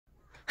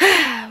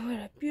What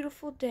a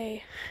beautiful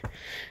day.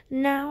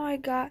 Now I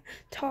got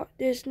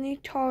Disney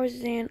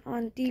Tarzan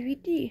on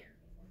DVD.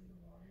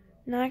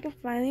 Now I can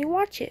finally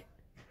watch it.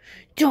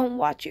 Don't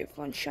watch it,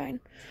 Funshine.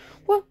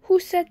 Well, who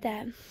said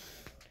that?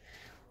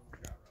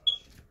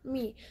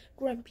 Me,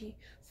 Grumpy.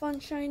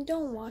 Funshine,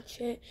 don't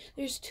watch it.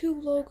 There's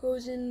 2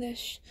 logos in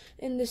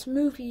this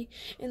movie,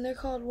 and they're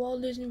called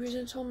Walt Disney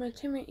Presents Home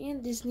Entertainment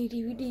and Disney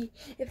DVD.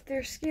 If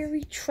they're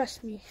scary,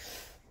 trust me.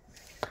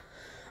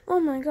 Oh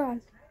my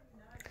god.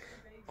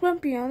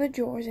 Grumpy on the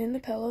drawers and the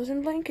pillows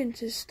and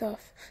blankets and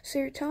stuff. So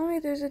you're telling me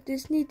there's a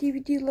Disney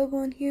DVD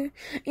logo in here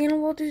and a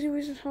Walt Disney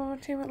Presents Home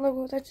Entertainment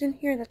logo that's in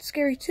here that's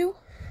scary too?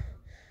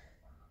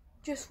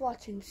 Just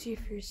watch and see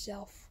for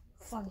yourself,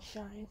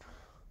 Funshine.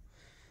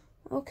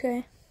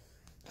 Okay.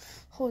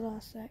 Hold on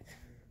a sec.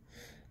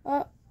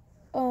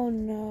 Oh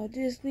no,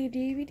 Disney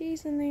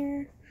DVD's in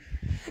there.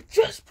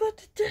 Just put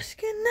the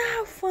disc in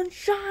now,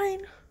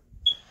 Funshine.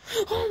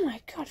 Oh my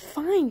god,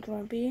 fine,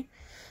 Grumpy.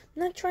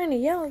 I'm not trying to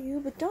yell at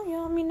you, but don't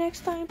yell at me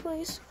next time,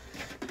 please.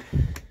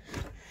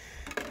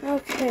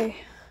 Okay.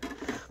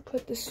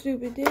 Put the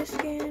stupid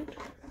disc in.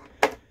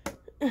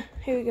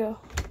 Here we go.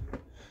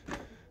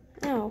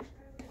 Ow.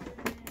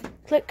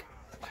 Click.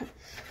 Okay.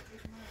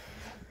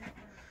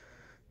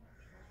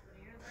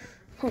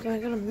 Hold on, I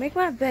gotta make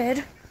my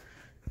bed.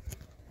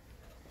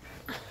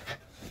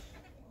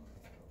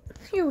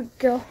 Here we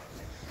go.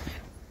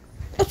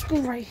 Let's go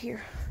right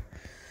here.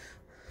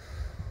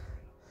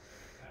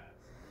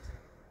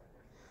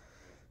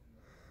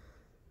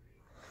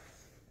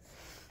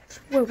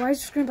 Wait, why is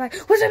the screen black?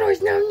 What's that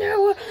noise? No,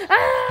 no!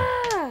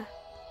 Ah!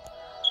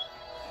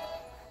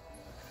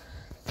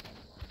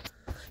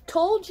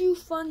 Told you,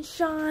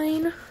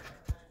 Funshine.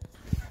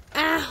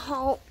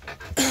 Ow.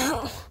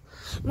 Ow.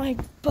 My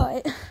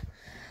butt.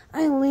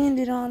 I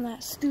landed on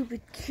that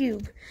stupid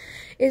cube.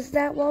 Is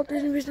that Walt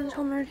Disney Presents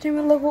Home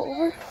Entertainment logo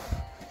over?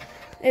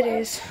 It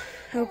is.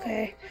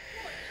 Okay.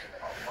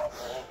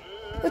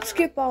 Let's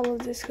skip all of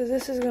this because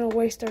this is going to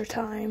waste our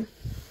time.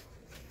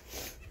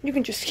 You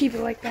can just keep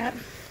it like that.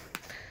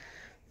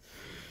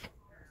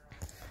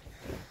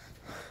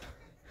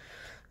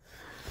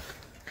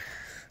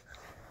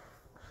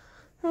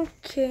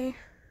 Okay.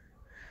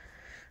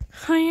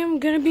 I am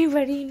going to be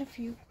ready in a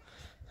few.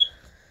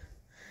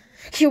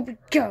 Here we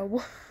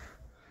go.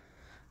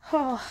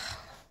 Oh,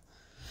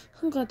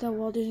 I'm glad that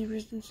Walt Disney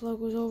Presents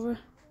logo's over.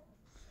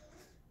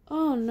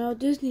 Oh no,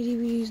 Disney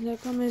DVD's not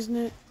coming, isn't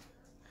it?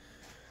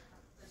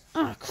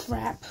 Ah,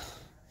 crap.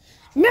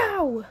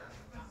 No!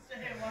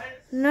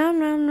 No,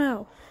 no,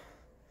 no.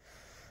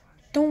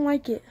 Don't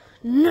like it.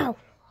 No.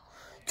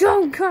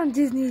 Don't come,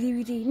 Disney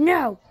DVD.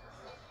 No.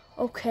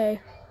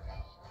 Okay.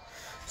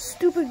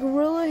 Stupid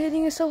gorilla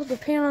hitting himself with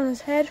a pan on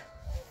his head.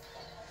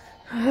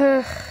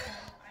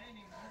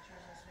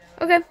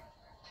 Okay.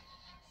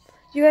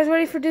 You guys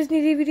ready for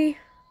Disney DVD?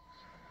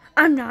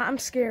 I'm not. I'm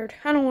scared.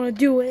 I don't want to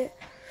do it.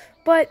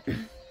 But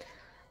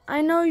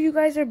I know you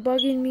guys are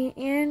bugging me,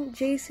 and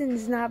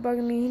Jason's not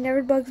bugging me. He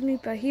never bugs me,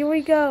 but here we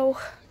go.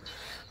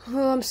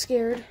 Oh, I'm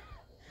scared.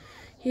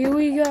 Here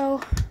we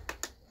go.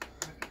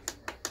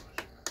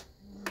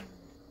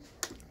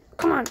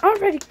 Come on.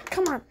 Already.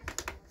 Come on.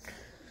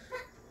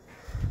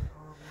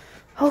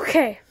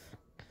 Okay.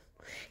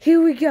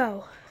 Here we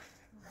go.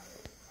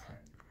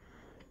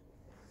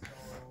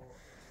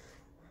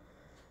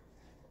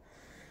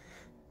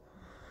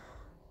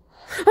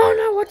 Oh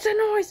no, what's that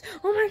noise?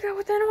 Oh my god,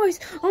 what's that noise?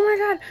 Oh my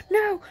god,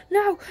 no,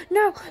 no,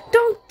 no.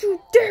 Don't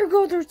you dare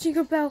go there,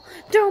 Tinkerbell.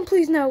 Don't,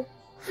 please, no.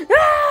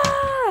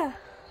 Ah!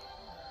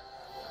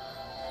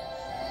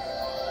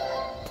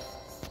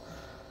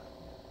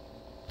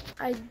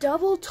 I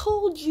double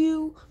told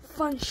you,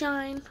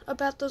 Funshine,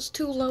 about those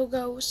 2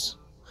 logos.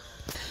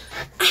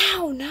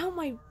 Ow, now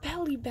my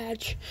belly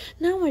badge.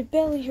 Now my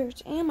belly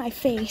hurts and my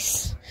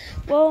face.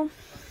 Well,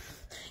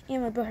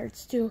 and my butt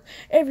hurts too.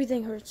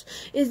 Everything hurts.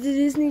 Is the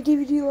Disney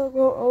DVD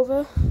logo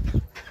over?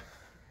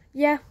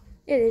 Yeah,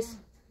 it is.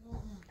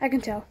 I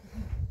can tell.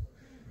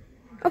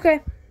 Okay,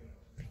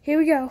 here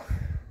we go.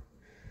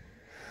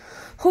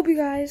 Hope you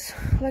guys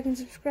like and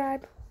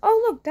subscribe.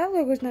 Oh look, that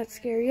logo's not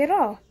scary at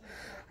all.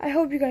 I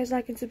hope you guys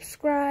like and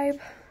subscribe.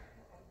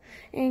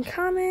 And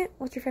comment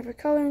what's your favorite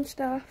color and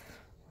stuff.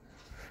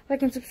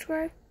 Like and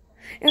subscribe.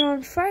 And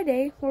on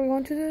Friday, we're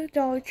going to the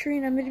Dollar Tree,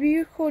 and I'm going to be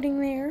recording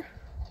there.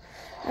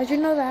 I should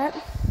know that.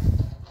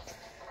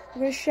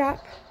 We're going to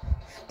shop.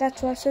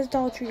 That's why it says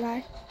Dollar Tree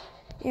guy.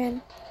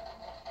 And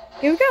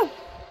here we go.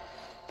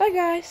 Bye,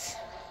 guys.